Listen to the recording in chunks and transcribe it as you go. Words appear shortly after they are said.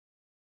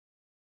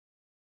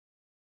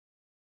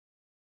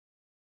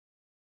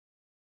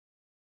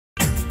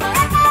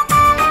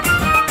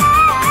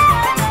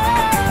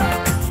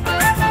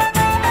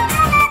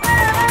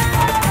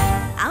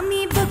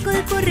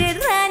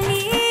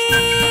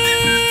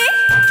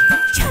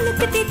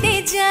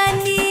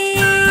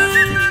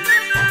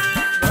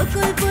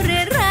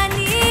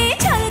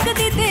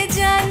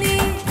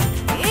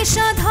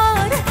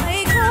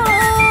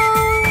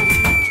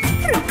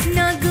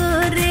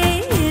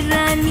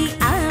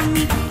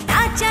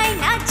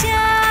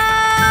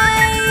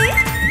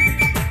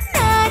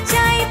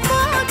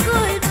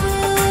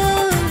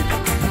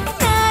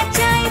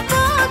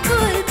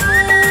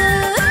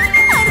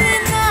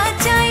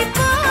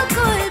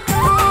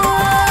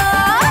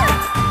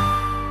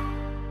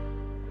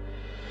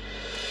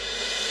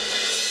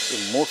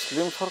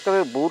মুসলিম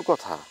সরকারের বউর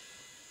কথা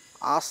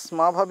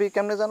আসমা ভাবি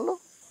কেমনে জানলো?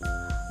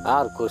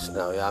 আর কোশ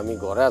না, ওই আমি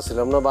ঘরে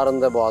আসছিলাম না,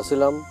 বারান্দায়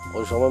বসছিলাম,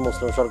 ওই সময়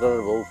মুসলিম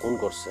সরকারের বউ ফোন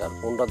করছে আর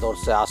ফোনটা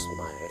ধরছে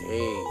আসমা।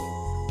 এই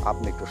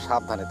আপনি একটু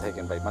সাবধানে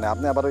থাকেন ভাই, মানে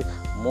আপনি আবার ওই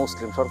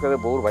মুসলিম সরকারের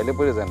বউর বাইলে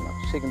পড়ে যান না।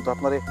 সে কিন্তু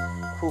আপনারে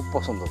খুব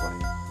পছন্দ করে।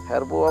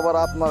 হ্যার বউ আবার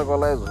আপনার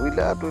গলায়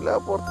ঝুইলা টুইলা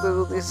পড়তে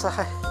যদি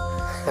চায়।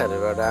 আরে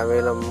বেটা, আমি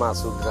এলাম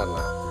মাসুদ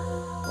রানা,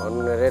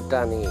 অন্যের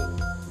টানি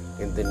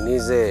কিন্তু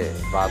নিজে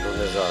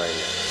বাঁধনে জড়াই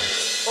না।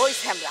 ওই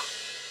শ্যামলা,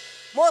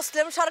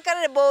 মুসলিম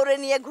সরকারের বউরে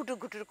নিয়ে ঘুটুর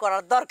ঘুটুর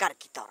করার দরকার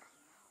কি তোর?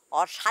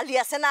 ওর শালি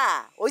আছে না,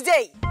 ওই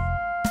যেই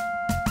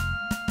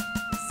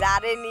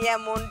যারে নিয়ে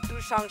মন্টু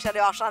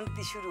সংসারে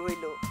অশান্তি শুরু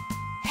হইল,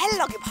 হেল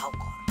লগে ভাও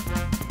কর।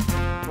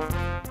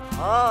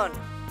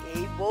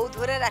 এই বউ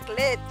ধরে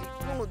রাখলে তুই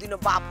কোনোদিনও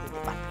বাপ হইতে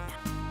পারবি না।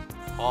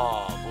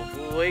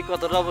 বাবু, এই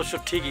কথাটা অবশ্য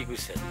ঠিকই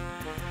কইছেন,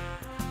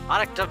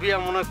 আরেকটা বিয়ে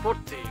মনে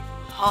করতে।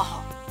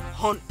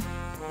 হন,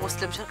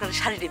 মুসলিম সরকারের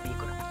শাড়িরে বিয়ে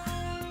করা।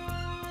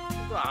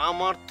 কিন্তু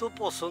আমার তো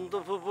পছন্দ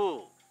বাবু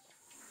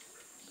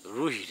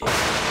রুহি রে।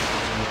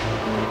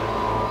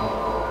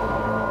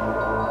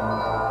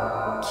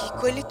 কি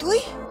কইলি তুই?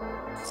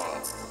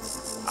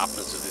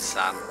 আপনি যদি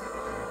চান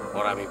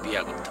ওর আমি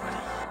বিয়ে করতে পারি।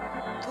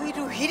 তুই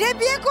রুহিরে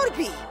বিয়ে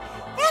করবি?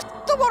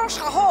 এত বড়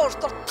সাহস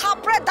তোর!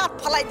 থাপড়ায় দাঁত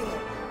ফালাই দিব।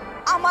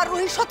 আমার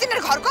রুহি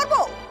সতীনের ঘর করব?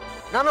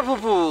 না না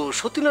বাবু,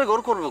 সতীনের ঘর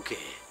করবো কে?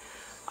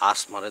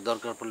 আসমারে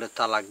দরকার পড়লে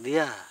তালাক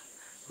দিয়া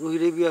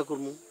রুহিরে বিয়ে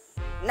করবো।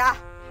 না,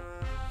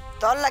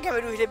 তোর লাগে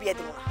আমি রুহিরে বিয়ে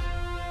দেব না।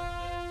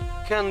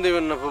 কেন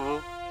দেবেন না বাবু?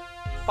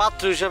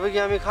 পাত্র হিসাবে কি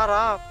আমি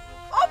খারাপ?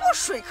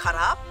 অবশ্যই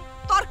খারাপ।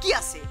 তোর কি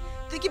আছে?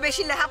 তুই কি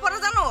বেশি লেখাপড়া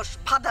জানোস?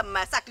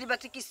 ফাদাম্মা, চাকরি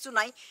বাকরি কিচ্ছু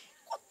নাই।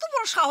 কত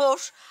বড়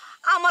সাহস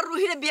আমার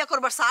রুহিরে বিয়ে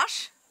করবার চাস?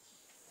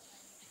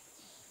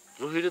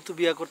 রুহিরে তো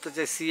বিয়ে করতে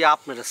চাইছি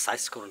আপনারা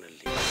সাইজ করনের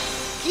লিগে।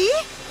 কি?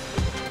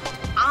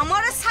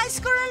 আমারে সাইজ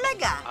করার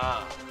লাগা?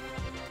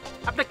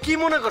 আপনি কি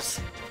মনে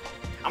করছেন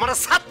আমারা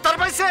সাত্তার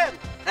পাইছেন?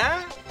 হ্যাঁ,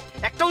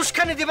 একটা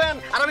উস্কানি দিবেন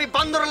আর আমি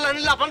বান্দরের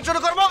লাইনে লাফান শুরু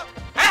করবো?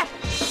 হ্যাঁ,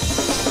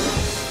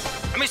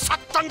 আমি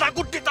সাত্তানটা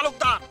গুড্ডি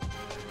তালুকদার।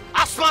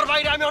 আসমার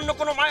বাইরে আমি অন্য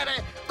কোনো মায়ের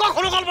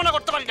কখনো কল্পনা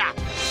করতে পারি না।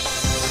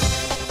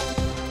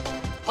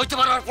 হইতে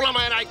পারে আমার পোলা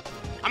মায়ের নাই,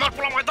 আমার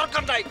পোলা মায়ের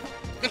দরকার নাই,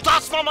 কিন্তু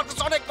আসমা আমার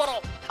কাছে অনেক বড়,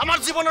 আমার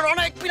জীবনের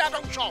অনেক বিরাট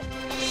অংশ।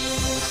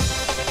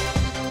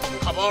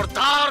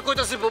 খবরদার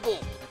কইতাছি বাবু,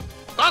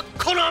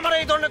 কখনো আমার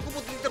এই ধরনের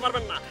কুবুদ্ধি দিতে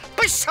পারবেন না।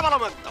 পিসা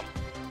বালাম একদম।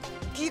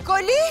 কি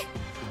কইলি?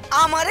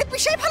 আমারে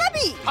পিছাই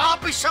ফেলাবি? হ্যাঁ,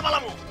 পিসা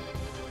বালামো।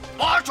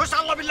 বয়স হয়েছে,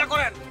 আল্লাহ বিল্লাহ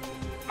করেন,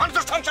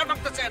 মানুষের সংসার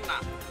ভাবতে চান না।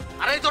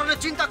 আর এই ধরনের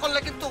চিন্তা করলে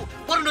কিন্তু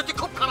পরিণতি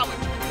খুব খারাপ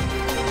হবে।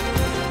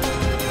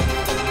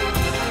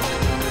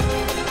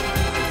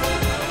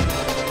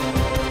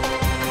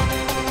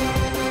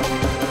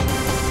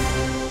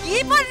 কি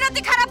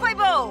পরিণতি খারাপ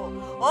হইব?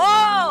 ও,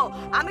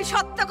 আমি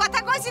সত্য কথা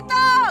কইছি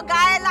তো,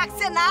 গায়ে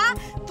লাগছে না?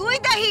 তুই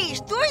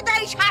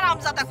দেখিস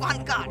হারামজাদা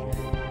কোনকার।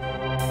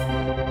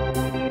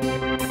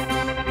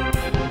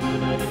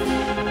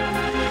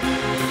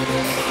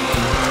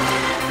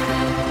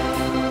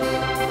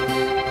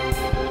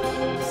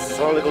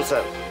 আসসালামু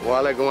স্যার।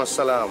 ওয়ালাইকুম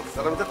আসসালাম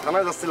স্যার। আমি তো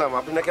থানায় যাচ্ছিলাম,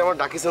 আপনি নাকি আমার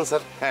ডাকিছেন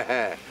স্যার?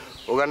 হ্যাঁ,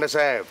 ওগান্ডা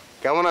সাহেব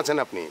কেমন আছেন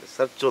আপনি?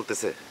 স্যার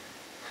চলতেছে।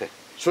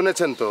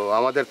 শুনেছেন তো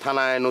আমাদের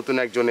থানায় নতুন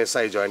একজন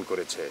এসআই জয়েন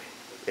করেছে,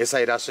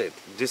 এসআই রাশেদ।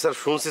 জি স্যার,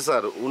 শুনছি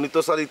স্যার। উনি তো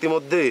স্যার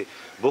ইতিমধ্যে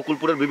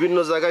বকুলপুরের বিভিন্ন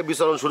জায়গায়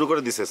বিচরণ শুরু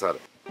করে দিছে স্যার।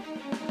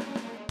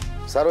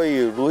 স্যার, ওই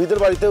রুহিদের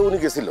বাড়িতে উনি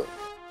গেছিল।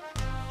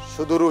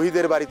 শুধু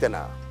রুহিদের বাড়িতে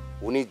না,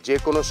 উনি যে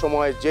কোনো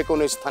সময় যে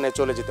কোনো স্থানে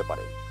চলে যেতে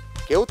পারে,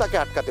 কেউ তাকে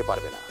আটকাতে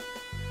পারবে না।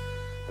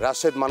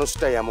 রাশেদ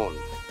মানুষটাই এমন।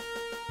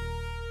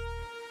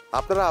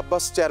 আপনারা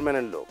আব্বাস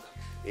চেয়ারম্যানের লোক,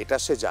 এটা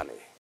সে জানে।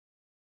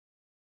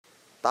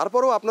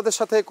 তারপরও আপনাদের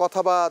সাথে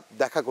কথা বা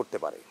দেখা করতে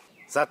পারে।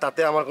 স্যার,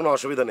 তাতে আমার কোনো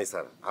অসুবিধা নেই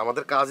স্যার।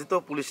 আমাদের কাজই তো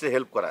পুলিশে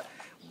হেল্প করা।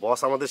 বস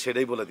আমাদের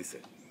সেটাই বলে দিছে।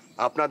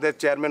 আপনাদের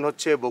চেয়ারম্যান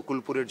হচ্ছে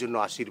বকুলপুরের জন্য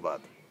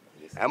আশীর্বাদ।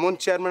 এমন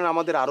চেয়ারম্যান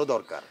আমাদের আরও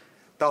দরকার,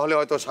 তাহলে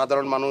হয়তো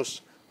সাধারণ মানুষ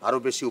আরও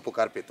বেশি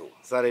উপকার পেত।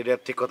 স্যার, এটা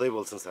ঠিক কথাই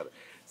বলছেন স্যার।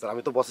 স্যার,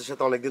 আমি তো বসের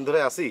সাথে অনেকদিন ধরে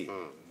আছি।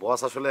 বস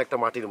আসলে একটা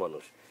মাটির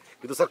মানুষ,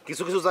 কিন্তু স্যার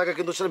কিছু কিছু জায়গা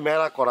কিন্তু সেটা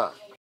মেলা করা।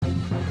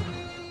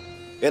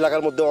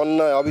 এলাকার মধ্যে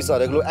অন্যায় অবিচার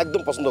এগুলো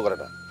একদম পছন্দ করে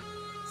না।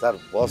 স্যার,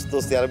 বস তো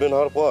চেয়ারম্যান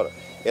হওয়ার পর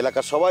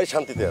এলাকার সবাই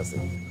শান্তিতে আছে।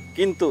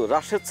 কিন্তু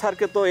রাশেদ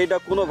স্যারকে তো এটা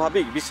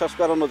কোনোভাবেই বিশ্বাস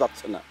করানো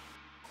যাচ্ছে না।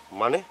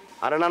 মানে?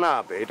 আরে না না,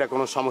 এটা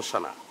কোনো সমস্যা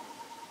না।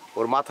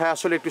 ওর মাথায়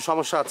আসলে একটু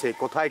সমস্যা আছে,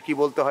 কোথায় কি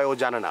বলতে হয় ও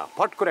জানে না,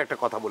 ফট করে একটা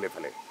কথা বলে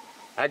ফেলে।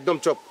 একদম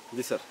চুপ।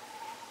 জি স্যার।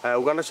 হ্যাঁ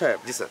উগান্ডা সাহেব।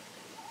 জি স্যার।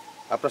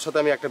 আপনার সাথে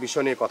আমি একটা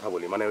বিষয় নিয়ে কথা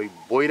বলি। মানে ওই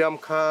বৈরাম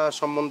খা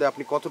সম্বন্ধে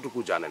আপনি কতটুকু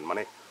জানেন?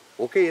 মানে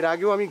ওকে এর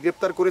আগেও আমি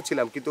গ্রেপ্তার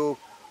করেছিলাম, কিন্তু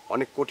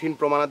অনেক কঠিন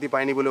প্রমাণাদি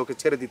পাইনি বলে ওকে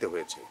ছেড়ে দিতে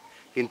হয়েছে।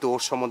 কিন্তু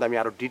ওর সম্বন্ধে আমি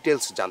আরো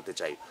ডিটেলস জানতে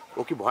চাই।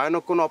 ও কি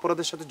ভয়ানক কোনো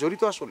অপরাধের সাথে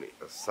জড়িত আসলে?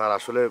 স্যার,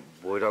 আসলে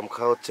বৈরাম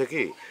খা হচ্ছে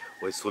কি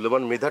ওই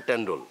সুলেমান মৃধা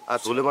ট্যান্ডল। আর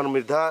সুলেমান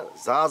মৃধা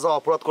যা যা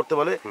অপরাধ করতে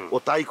বলে ও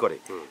তাই করে।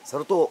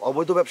 স্যার, তো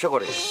অবৈধ ব্যবসা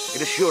করে,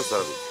 এটা শিওর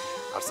স্যার।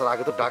 আর স্যার,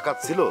 আগে তো ডাকাত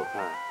ছিল।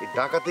 এই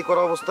ডাকাতি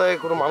করা অবস্থায়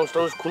কোনো মানুষ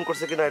টানুষ খুন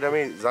করছে কিনা এটা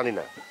আমি জানি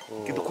না,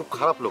 কিন্তু খুব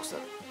খারাপ লোক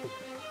স্যার।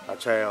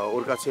 আচ্ছা,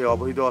 ওর কাছে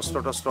অবৈধ অস্ত্র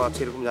টস্ত্র আছে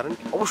এরকম জানেন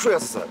কি? অবশ্যই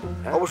আছে স্যার,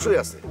 অবশ্যই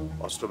আছে।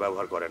 অস্ত্র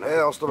ব্যবহার করে না?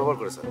 হ্যাঁ, অস্ত্র ব্যবহার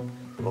করে স্যার।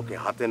 ওকে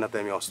হাতে নাতে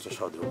আমি অস্ত্র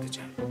সহ ধরতে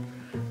চাই।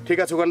 ঠিক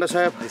আছে উগান্ডা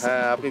সাহেব,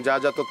 হ্যাঁ, আপনি যা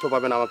যা তথ্য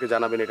পাবেন আমাকে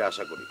জানাবেন, এটা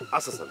আশা করি।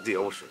 আচ্ছা স্যার, জি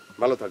অবশ্যই।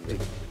 ভালো থাকবেন।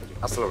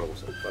 আসসালামু আলাইকুম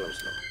স্যার। ওয়ালাইকুম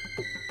আসসালাম।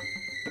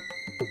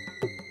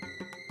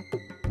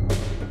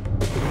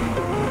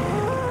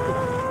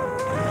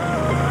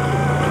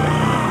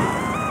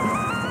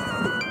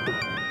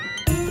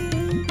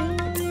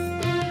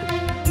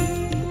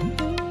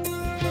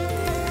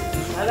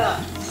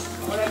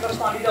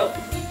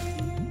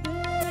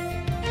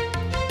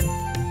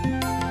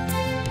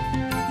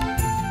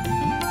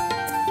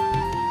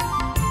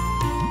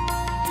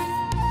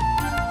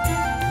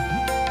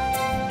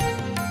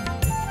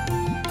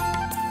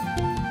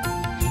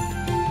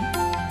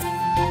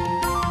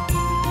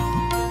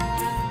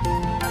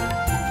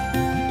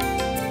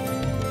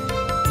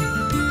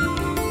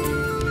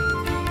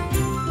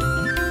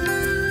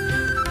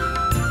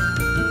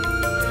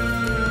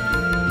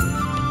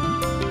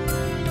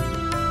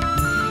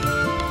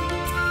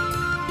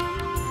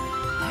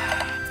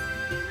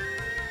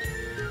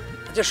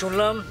 আচ্ছা,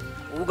 শুনলাম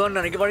উগান্ডা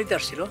নাকি বাড়িতে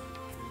আসছিল?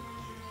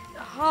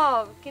 হ,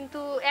 কিন্তু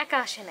একা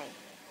আসে নাই।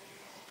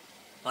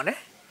 মানে?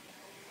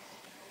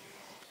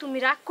 তুমি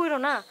রাগ করো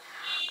না,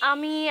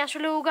 আমি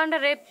আসলে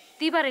উগান্ডারে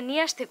দিবারে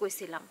নিয়ে আসতে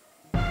কইছিলাম।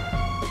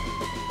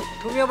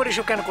 তুমি আবার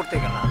এসব কেন করতে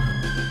গেল?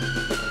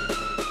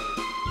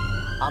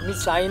 আমি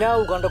চাই না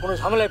উগান্ডা কোনো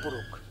ঝামেলায়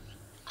পড়ুক।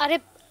 আরে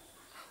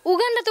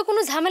উগান্ডা তো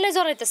কোনো ঝামেলায়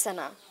জড়াইতেছে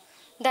না।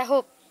 দেখো,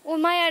 ওই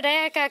মায়াটা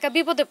একা একা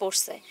বিপদে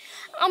পড়ছে,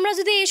 আমরা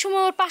যদি এই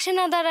সময় ওর পাশে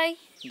না দাঁড়াই।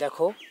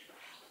 দেখো,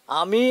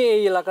 আমি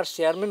এই এলাকার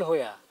চেয়ারম্যান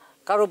হইয়া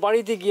কারো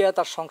বাড়িতে গিয়া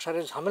তার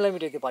সংসারের ঝামেলা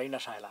মিটাইতে পারি না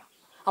শায়লা।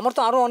 আমার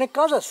তো আরো অনেক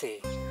কাজ আছে।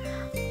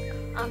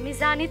 আমি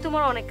জানি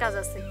তোমার অনেক কাজ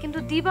আছে, কিন্তু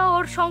দিবা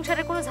ওর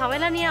সংসারে কোনো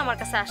ঝামেলা নিয়ে আমার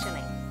কাছে আসে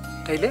নাই।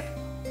 তাইলে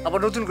আবার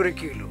নতুন করে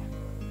কি হলো?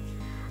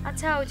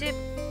 আচ্ছা, ওই যে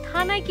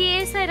থানায় কি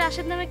এসআই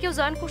রাশেদ নামে কেউ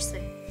জয়েন করছে?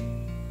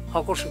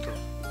 করছো তো,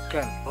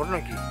 কেন, ঘটনা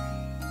কি?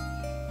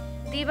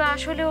 দিবা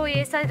আসলে ওই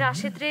এসআই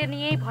রাশেদ রে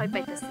নিয়েই ভয়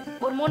পাইতেছে।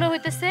 ওর মনে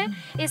হইতেছে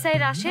এসআই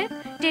রাশেদ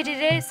টেডি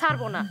রে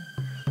ছাড়বো না,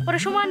 ওরা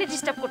সমানে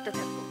ডিস্টার্ব করতে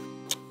থাকবো।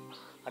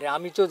 আরে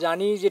আমি তো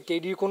জানি যে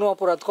টেডি কোনো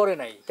অপরাধ করে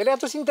নাই, তাহলে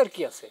এত চিন্তার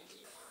কি আছে?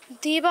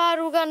 দিবা আর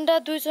উগান্ডা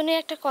দুইজনে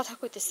একটা কথা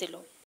কইতেছিল।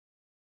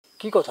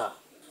 কি কথা?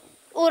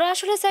 ওরা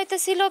আসলে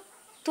চাইতেছিল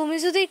তুমি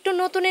যদি একটু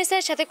নতুন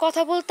এসআইয়ের সাথে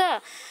কথা বলতা,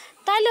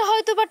 তাহলে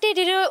হয়তো বা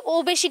টেডিরে ও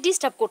বেশি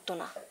ডিস্টার্ব করতো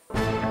না।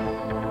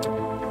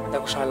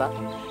 দেখো শায়লা,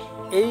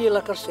 এই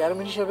এলাকার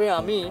চেয়ারম্যান হিসেবে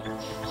আমি...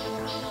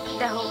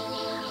 দেখো,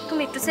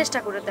 তুমি একটু চেষ্টা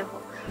করে দেখো।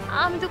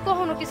 আমি তো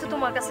কখনো কিছু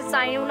তোমার কাছে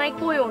চাইও নাই,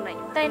 কইও নাই,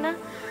 তাই না?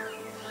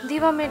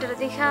 দিবা মেয়েটারে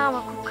দেখে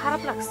আমার খুব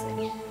খারাপ লাগছে।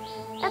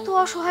 এত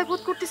অসহায়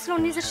বোধ করতেছিল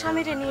নিজের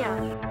স্বামীরে নিয়ে।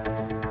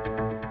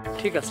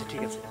 ঠিক আছে,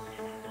 ঠিক আছে,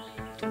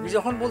 তুমি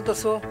যখন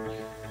বলতেছো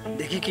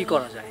দেখি কি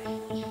করা যায়।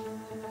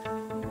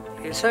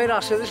 এসআই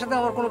রাশেদের সাথে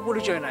আমার কোনো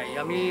পরিচয় নাই,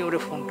 আমি ওরে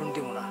ফোন টোন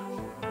দিব না।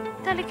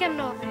 তাহলে কেমন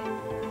হবে?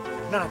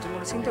 না না, তুমি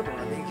চিন্তা করো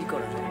না, দেখি কি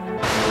করা যায়।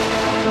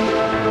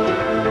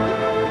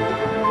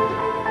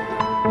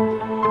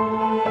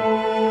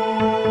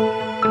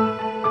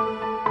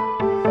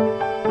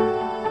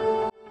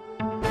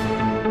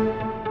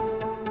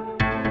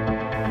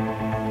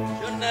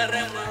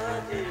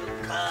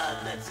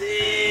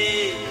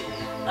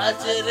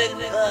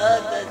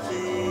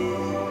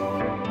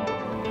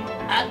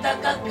 Ata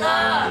kaka.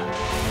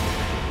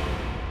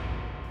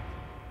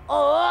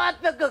 Oh,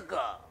 ata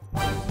kaka.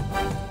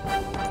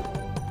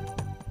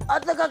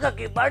 Ata kaka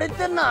ki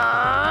বাড়িতে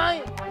নাই?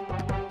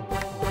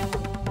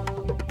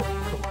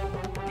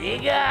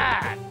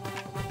 নিগার।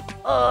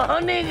 Oh,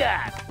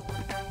 নিগার।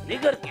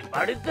 নিগার কি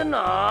বাড়িতে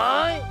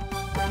নাই?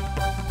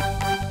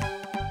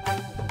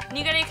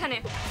 নিগার এখানে।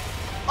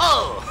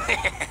 Oh.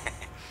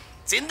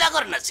 চিন্তা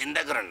কর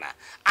না,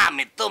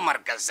 আমি তোমার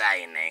কাছে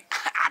আই নাই,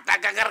 আতা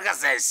কাকার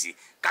কাছে আইছি।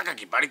 কাকা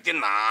কি বাড়িতে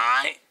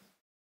নাই?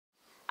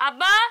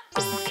 আব্বা,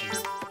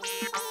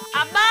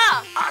 আব্বা,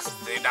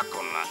 আস্তে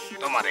ডাকো না,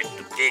 তোমার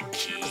একটু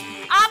দেখি।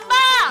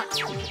 আব্বা!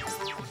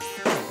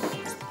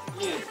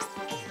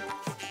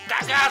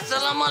 কাকা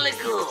আসসালামু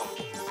আলাইকুম।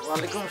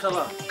 ওয়ালাইকুম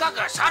সালাম।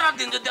 কাকা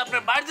সারাদিন যদি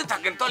আপনার বাড়িতে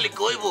থাকেন তাহলে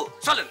কইব,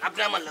 চলেন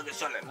আপনি আমার লগে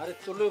চলেন। আরে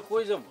চলে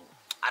কই যাব?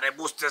 আরে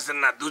বুঝতেছেন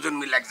না, দুজন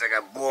মিলে এক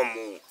জায়গায়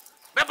বমু,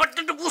 ব্যাপারটা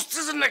একটু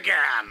বুঝতেছেন না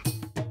কেন?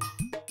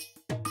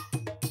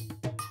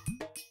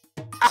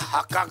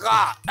 আহা কাকা,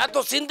 এত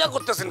চিন্তা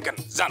করতেছেন কেন?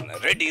 যান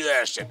রেডি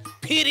হয়ে আসেন,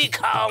 ফ্রি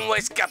খাওয়া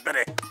ওয়াইস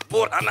আপনারে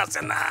বোরহান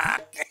আছে না?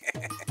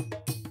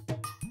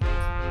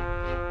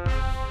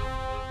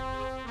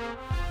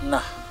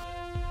 না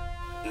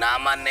না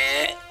মানে?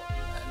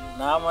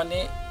 না মানে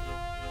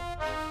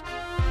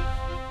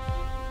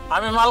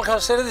আমি মাল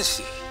খাওয়া ছেড়ে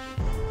দিচ্ছি।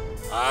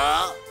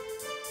 হ্যাঁ,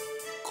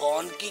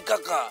 কোন কি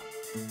কাকা,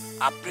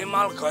 আপনি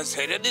মাল খাওয়া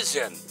ছেড়ে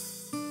দিছেন?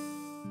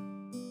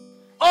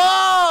 ও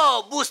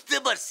বুঝতে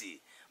পারছি,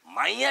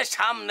 মাইয়া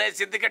সামনে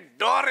এসে দেখে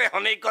ডরে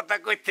অনেক কথা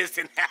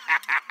কইতেছেন।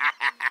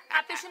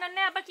 আপনি শুনেন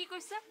না আবার কি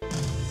কইছে?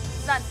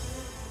 জান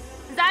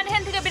জান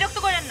হেন থেকে বিরক্ত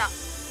করেন না,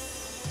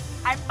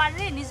 আর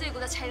পারলে নিজে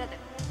এগুলো ছাইরা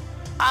দেন।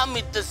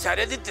 আমি তো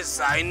ছেড়ে দিতে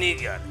চাইনি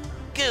জ্ঞান,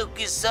 কেউ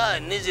কি চায়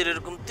নিজের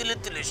এরকম তিলে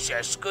তিলে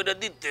শেষ করে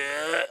দিতে?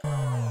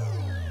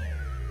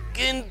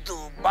 কিন্তু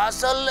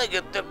বাসার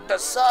লেগে তো একটা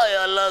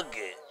ছায়া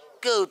লাগে,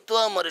 কেউ তো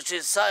আমার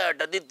সেই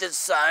ছায়াটা দিতে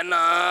চায়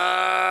না।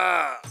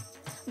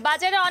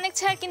 বাজারে অনেক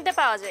ছায়া কিনতে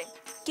পাওয়া যায়,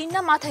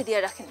 কিনা মাথায় দিয়ে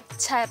রাখেন,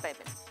 ছায়া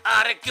পাইবেন।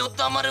 আরে কেউ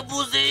তো আমার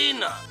বুঝেই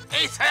না,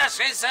 এই ছায়া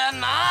সেই ছায়া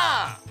না।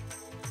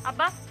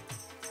 আব্বা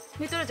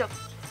ভিতরে যাও,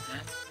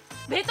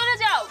 ভিতরে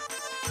যাও।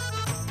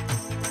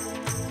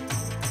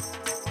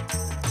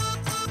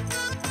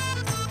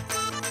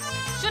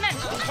 শুনেন,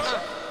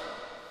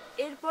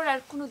 এরপর আর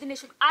কোনোদিন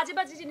এসব আজে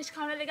বাজে জিনিস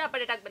খাওয়ানোর লেগে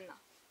আপারে ডাকবেন না,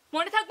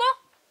 মনে থাকবো?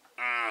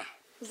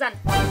 যান।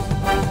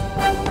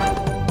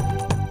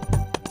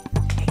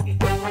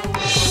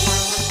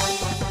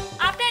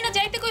 আপনি না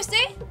যাইতে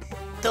কইছি,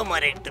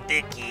 তোমার একটু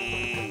দেখি।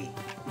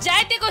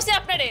 যাইতে কইছি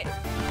আপনারে।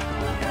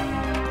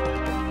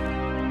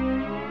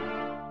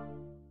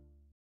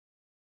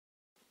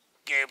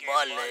 কে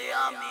বলে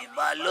আমি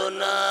ভালো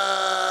না,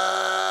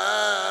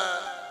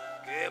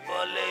 কে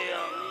বলে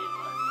আমি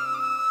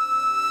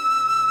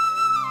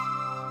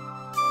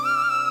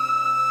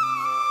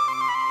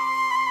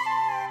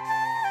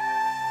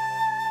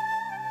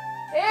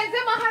এই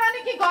যে মহারানী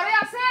কি ঘরে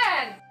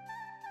আছেন?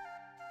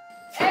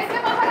 এই যে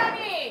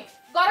মহারানী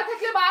ঘরে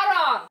থেকে বার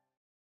হন।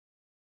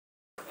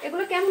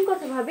 এগুলো কেমন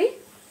কথা ভাবি?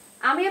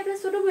 আমি আপনার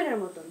ছোট বোনের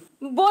মতন।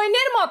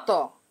 বইনের মতো,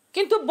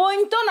 কিন্তু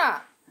বইন তো না।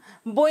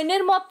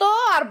 বইনের মতো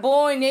আর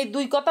বইন, এই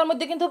দুই কথার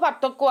মধ্যে কিন্তু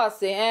পার্থক্য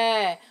আছে।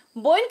 হ্যাঁ,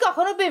 বইন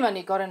কখনো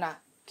বেমানি করে না,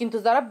 কিন্তু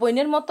যারা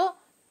বইনের মতো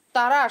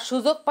তারা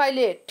সুযোগ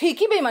পাইলে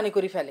ঠিকই বেমানি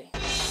করে ফেলে।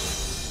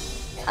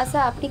 আচ্ছা,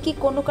 আপনি কি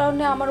কোনো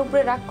কারণে আমার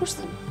উপরে রাগ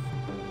করছেন?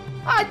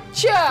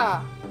 আচ্ছা,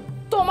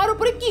 তোমার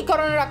উপরে কি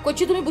কারণে রাগ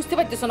করছি তুমি বুঝতে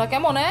পারতেছো না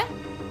কেমন?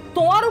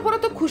 তোমার উপরে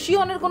তো খুশি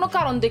হওয়ার কোনো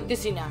কারণ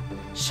দেখতেছি না।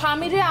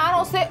 স্বামীরে আর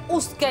ওসে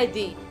উস্কাই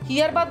দি,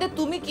 হিয়ার বাদে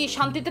তুমি কি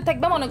শান্তিতে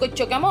থাকবে মনে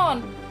করছো কেমন?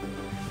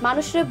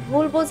 মানুষের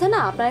ভুল বোঝে না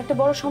আপনার একটা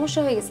বড়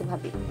সমস্যা হয়ে গেছে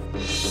ভাবি।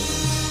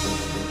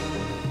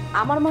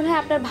 আমার মনে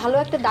হয় আপনার ভালো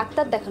একটা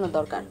ডাক্তার দেখানো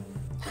দরকার।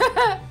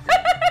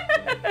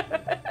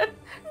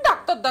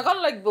 ডাক্তার দেখান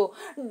লাগবো?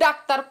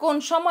 ডাক্তার কোন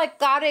সময়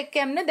কারে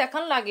কেমনে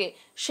দেখান লাগে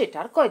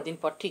সেটার কয়েকদিন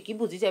পর ঠিকই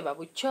বুঝি যাবা,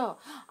 বুঝছো?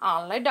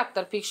 আনলাই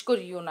ডাক্তার ফিক্স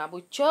করিও না,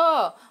 বুঝছো?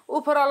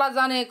 উপরওয়ালা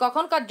জানে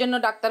কখন কার জন্য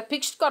ডাক্তার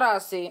ফিক্সড করা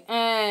আছে।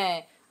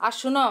 আর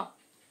শুনো,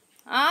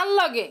 আর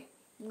লাগে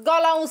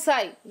গলা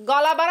উঁচাই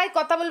গলা বাড়াই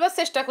কথা বলবার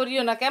চেষ্টা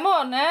করিও না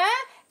কেমন?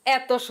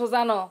 এত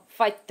সোজানো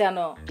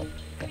ফাইটানো।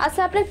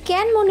 আচ্ছা, আপনার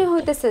কেন মনে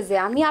হইতেছে যে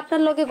আমি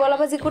আপনার লগে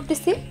গলাবাজি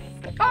করতেছি?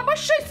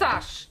 অবশ্যই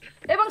শ্বাস,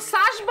 এবং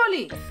শ্বাস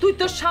বলি তুই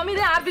তোর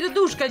স্বামীরে আর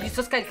বিরুদ্ধে উস্কাই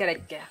দিছস কালকে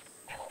রাইতে।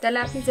 তাহলে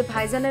আপনি যে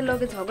ভাইজানের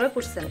লগে ঝগড়া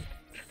করছেন,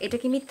 এটা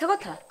কি মিথ্যা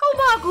কথা? ও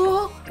বাগো,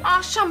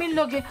 আর স্বামীর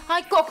লগে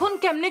আই কখন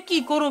কেমনে কি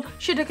করুম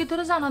সেটা কি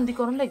তোরা জানান্দি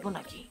করন লাগবো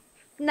নাকি?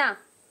 না,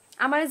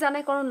 আমারে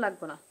জানাই করণ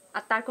লাগবো না,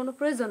 আর তার কোনো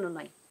প্রয়োজনও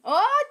নাই।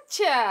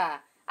 আচ্ছা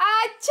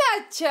আচ্ছা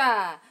আচ্ছা,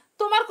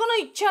 তোমার কোনো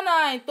ইচ্ছা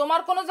নাই,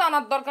 তোমার কোনো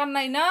জানার দরকার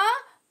নাই না?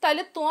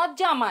 তাইলে তোমার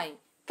জামাই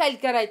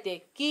কালকে রাইতে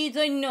কি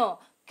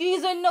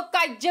জন্য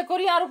কার্য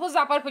করি আর উপর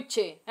জাপার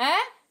পড়ছে?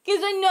 কি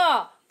জন্য?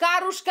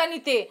 কার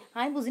উস্কানিতে?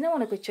 আমি বুঝি না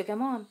মনে করছো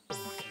কেমন?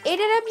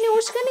 এটার আপনি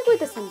উস্কানি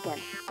কইতেছেন কেন?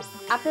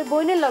 আপনার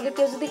বোনের লগে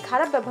কেউ যদি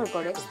খারাপ ব্যবহার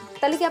করে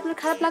তাহলে কি আপনার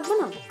খারাপ লাগবে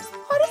না?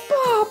 আরে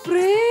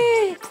বাপরে,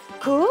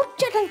 খুব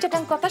চাটাং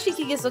চাটাং কথা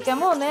শিখে গেছো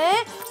কেমন?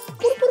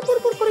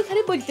 পুরপুর করে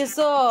খালি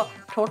বলতেছো,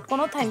 ঠোঁট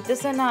কোনো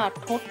থামতেছে না,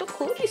 ঠোঁট তো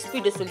খুব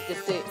স্পিডে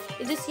চলতেছে।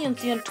 এই যে সিয়ন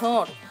সিয়ন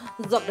ঠোঁট,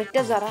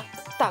 জগটা যারা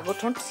তাগো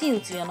ঠোঁট সিয়ন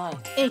সিয়ন হয়,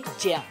 এই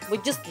যা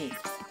বুঝছিস নি?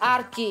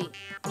 আর কি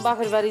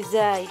বাপের বাড়ি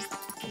যাই,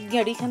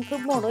 গেঁড়ি খান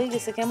খুব বড় হয়ে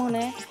গেছে কেমন?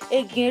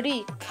 এই গেঁড়ি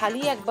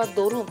খালি একবার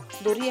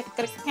দড়ি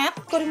একটা ক্যাপ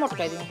করে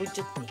মটকাই দিব,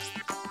 বুঝছিস নি?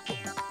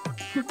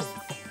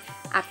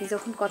 আপনি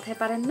যখন কথায়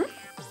পারেন না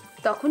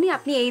তখনই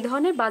আপনি এই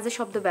ধরনের বাজে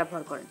শব্দ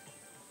ব্যবহার করেন।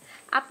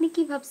 আপনি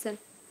কি ভাবছেন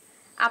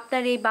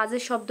আপনার এই বাজে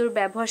শব্দর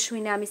ব্যবহার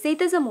শুনে আমি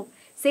সেইতে যাবো,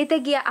 সেইতে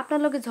গিয়ে আপনার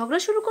লগে ঝগড়া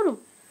শুরু করুম?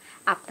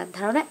 আপনার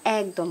ধারণা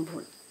একদম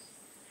ভুল।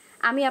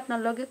 আমি আপনার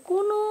লগে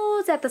কোনো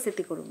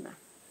চেতাচেতি করুম না,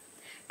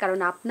 কারণ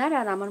আপনার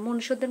আর আমার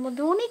মনুষ্যদের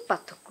মধ্যে অনেক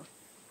পার্থক্য।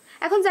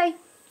 এখন যাই,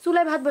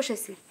 চুলায় ভাত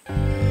বসাইছি।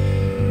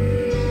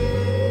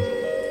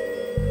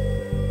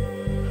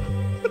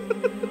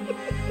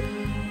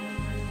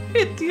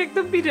 এটি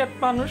একদম বিরাট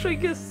মানুষ হয়ে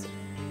গেছে,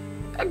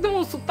 একদম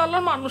উঁচু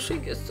তালার মানুষ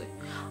হয়ে গেছে।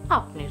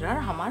 আপনার আর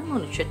আমার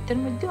মনুষ্যত্বের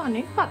মধ্যে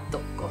অনেক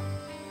পার্থক্য।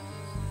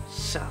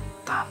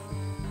 সাবধান,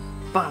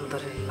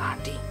 বান্দরের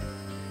লাঠি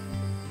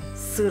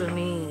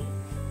সুরনি।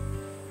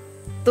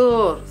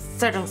 তোর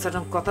স্যাডং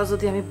স্যাডং কথা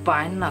যদি আমি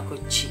বায়ন না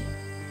করছি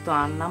তো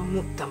আর নাম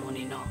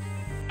মুক্তামণি ন।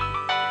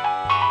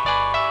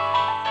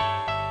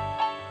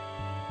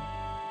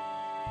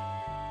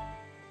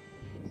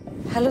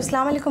 হ্যালো,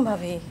 আসসালামু আলাইকুম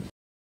ভাবি।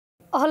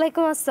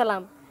 ওয়ালাইকুম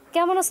আসসালাম।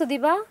 কেমন আছো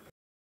দিবা?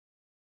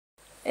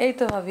 এই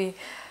তো ভাবি,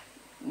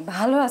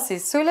 ভালো আছি,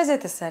 চলে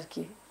যেতেছে আর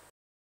কি।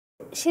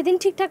 সেদিন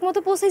ঠিকঠাক মতো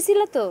পৌঁছাইছিল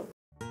তো?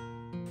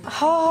 হ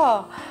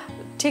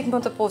ঠিক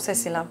মতো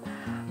পৌঁছাইছিলাম।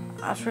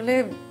 আসলে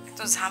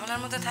তো ঝামেলার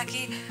মধ্যে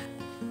থাকি,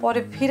 পরে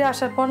ফিরে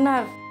আসার পর না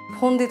আর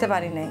ফোন দিতে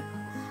পারি নাই।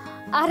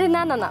 আরে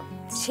না না না,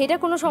 সেটা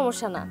কোনো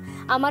সমস্যা না,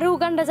 আমারও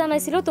উগান্ডা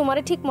জানাইছিল,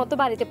 তোমারে ঠিক মতো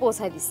বাড়িতে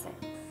পৌঁছায় দিচ্ছে।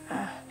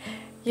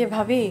 ইয়ে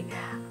ভাবি,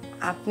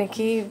 আপনি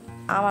কি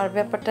আমার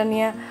ব্যাপারটা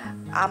নিয়ে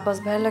আব্বাস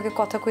ভাইয়ের লগে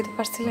কথা কইতে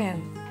পারছিলেন?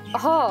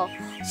 হ,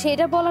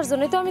 সেটা বলার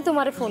জন্যই তো আমি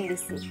তোমারে ফোন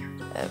দিছি।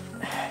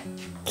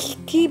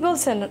 কি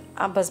বলছেন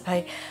আব্বাস ভাই?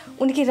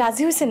 উনি কি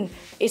রাজি হয়েছেন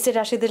এসে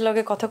রাশিদের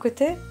লগে কথা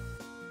কইতে?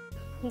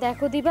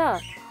 দেখো দিবা,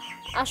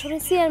 আসলে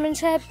চেয়ারম্যান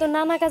সাহেব তো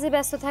নানা কাজে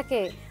ব্যস্ত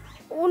থাকে,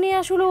 উনি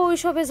আসলে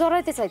ওইসবে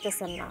জড়াইতে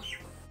চাইতেছেন না।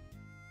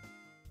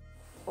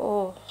 ও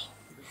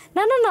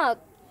না না না,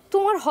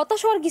 তোমার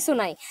হতাশ হওয়ার কিছু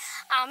নাই,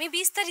 আমি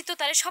বিস্তারিত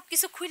তারে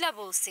সবকিছু খুইলা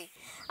বলছি,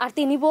 আর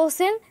তিনি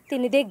বলছেন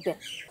তিনি দেখবেন।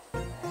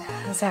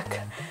 যাক,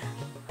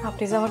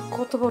 আপনি যে আমার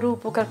কত বড়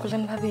উপকার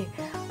করলেন ভাবি,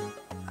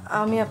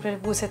 আমি আপনার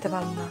বুঝাতে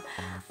পারবো না।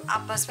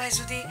 আব্বাস ভাই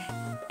যদি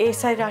এই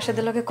সাইড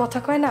রাশেদের লগে কথা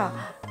কয় না,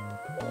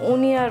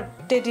 উনি আর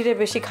টেডিরে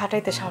বেশি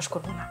খাটাইতে সাহস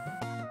করবো না।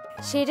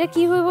 সেটা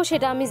কি হইব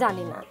সেটা আমি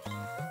জানি না,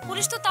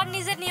 পুলিশ তো তার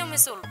নিজের নিয়মে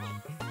চলবে,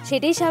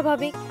 সেটাই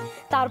স্বাভাবিক।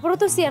 তারপরে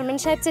তো চেয়ারম্যান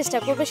সাহেব চেষ্টা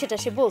করবে, সেটা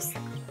সে বলছে।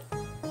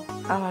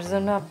 আমার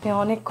জন্য আপনি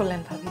অনেক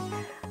করলেন ভাবি,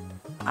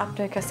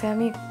 আপনার কাছে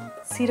আমি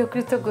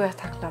চিরকৃতজ্ঞ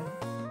থাকলাম।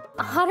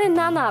 আরে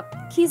না না,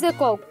 কি যে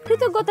কও,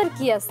 কৃতজ্ঞতার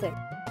কি আছে,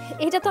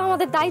 এটা তো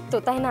আমাদের দায়িত্ব,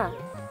 তাই না?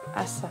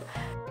 আচ্ছা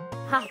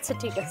আচ্ছা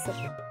ঠিক আছে,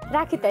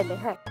 রাখি তাইলে।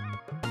 হ্যাঁ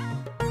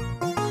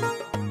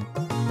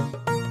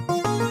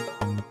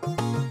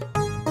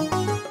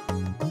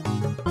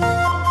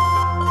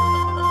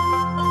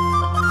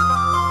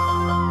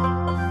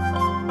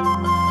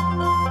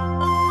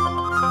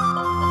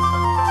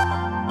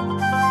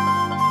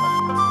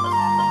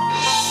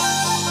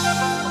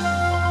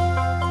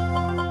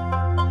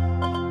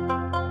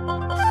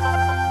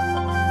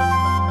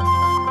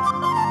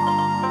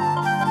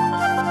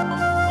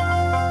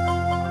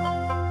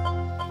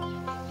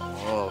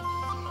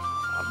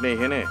আপনি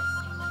এখানে?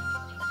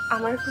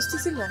 আমার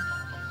খুঁজতেছিলেন?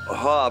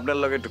 হ্যাঁ, আপনার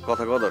লগে একটু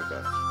কথা কওয়া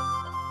দরকার।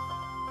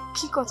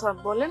 কি কথা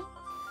বলেন?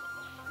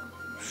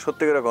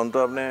 সত্যি করে কোন তো,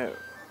 আপনি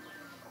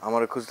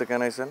আমার খুঁজতে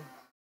কেন আইছেন?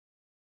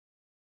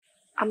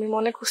 আমি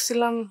মনে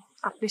করছিলাম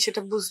আপনি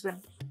সেটা বুঝবেন।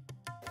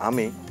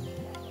 আমি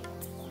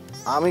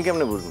আমি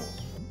কেমনে বুঝবো?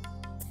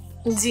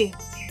 জি,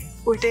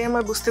 ওইটাই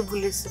আমার বুঝতে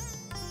ভুলেছে।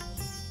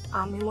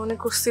 আমি মনে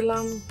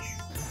করছিলাম,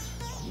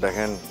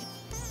 দেখেন,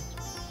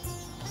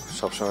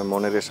 সবসময়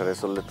মনের ইশারায়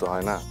চললে তো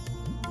হয় না।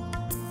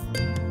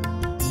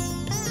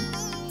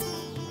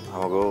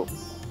 আমাকে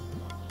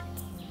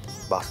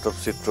বাস্তব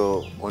চিত্র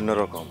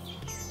অন্যরকম,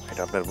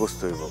 এটা আপনার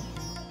বুঝতে হইব।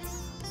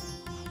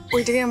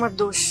 ওইটাই আমার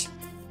দোষ,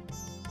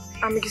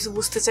 আমি কিছু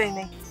বুঝতে চাই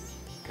নাই।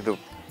 কিন্তু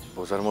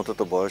বোঝার মতো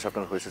তো বয়স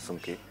আপনার হয়েছে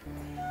চুমকি,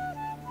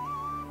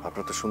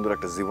 আপনার তো সুন্দর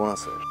একটা জীবন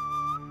আছে।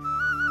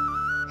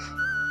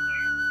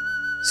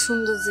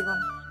 সুন্দর জীবন,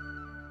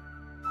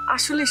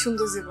 আসলে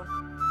সুন্দর জীবন।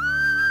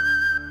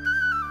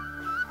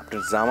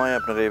 আপনার জামাই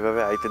আপনার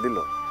এইভাবে আইতে দিল?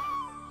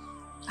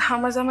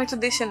 আমার জামাই তো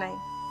দেশে নাই,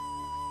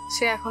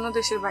 সে এখনো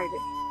দেশের বাইরে।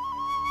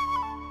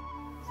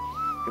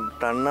 কিন্তু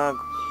তার না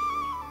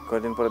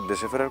কয়েকদিন পরে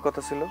দেশে ফেরার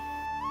কথা ছিল?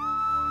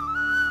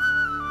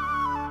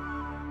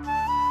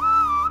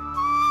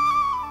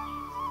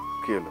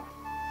 কি হলো,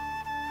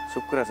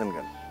 চুপ করে আছেন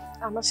কেন?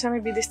 আমার স্বামী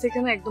বিদেশ থেকে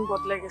না একদম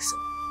বদলে গেছে,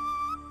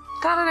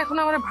 তার আর এখন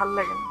আমার ভালো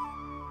লাগে না।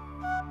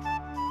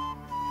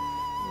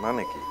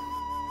 মানে কি?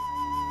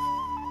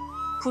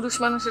 পুরুষ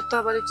মানুষের তো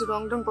আবার একটু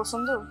রং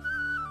পছন্দ,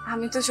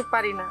 আমি তো এসব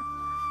পারি না,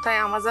 তাই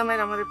আমার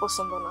জামাইয়ের আমার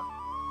পছন্দ না।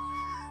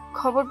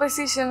 খবর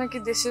পাইছি সে নাকি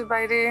দেশের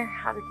বাইরে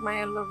আরেক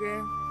মায়ের লগে।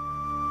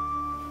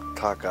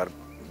 থাক, আর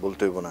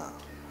বলতে হইব না।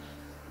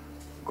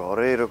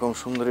 ঘরে এরকম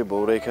সুন্দরী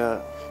বউ রেখা।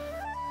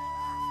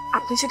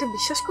 আপনি সেটা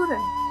বিশ্বাস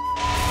করেন?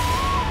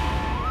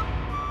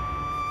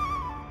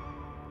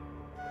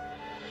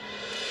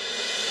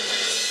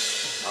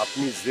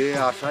 আপনি যে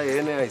আশা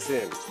এনে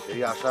আইছেন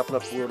সেই আশা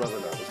আপনার পূরণ হবে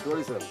না, বুঝতে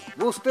পারছেন?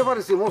 বুঝতে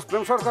পারছি,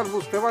 মুসলিম সরকার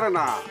বুঝতে পারে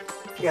না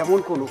এমন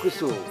কোনো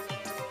কিছু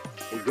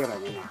এই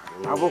গ্রামে না,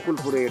 না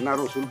বকুলপুরে না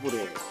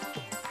রসুলপুরে,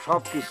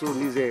 সব কিছু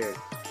নিজে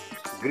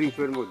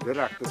গ্রিপের মধ্যে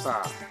রাখতে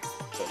চায়।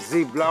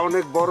 জিবলা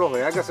অনেক বড়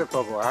হয়ে গেছে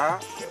তবে, হ্যাঁ,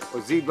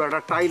 ওই জিবলাটা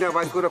টাইনা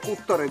বাইর করে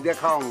কুত্তরে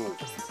দেখাও।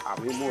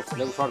 আমি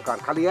মুসলিম সরকার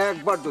খালি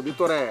একবার যদি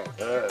তোরে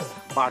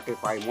বাটে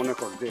পাই, মনে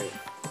কর যে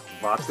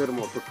বাতের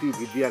মতো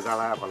টিভি দিয়া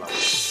গালায় ফেলাম।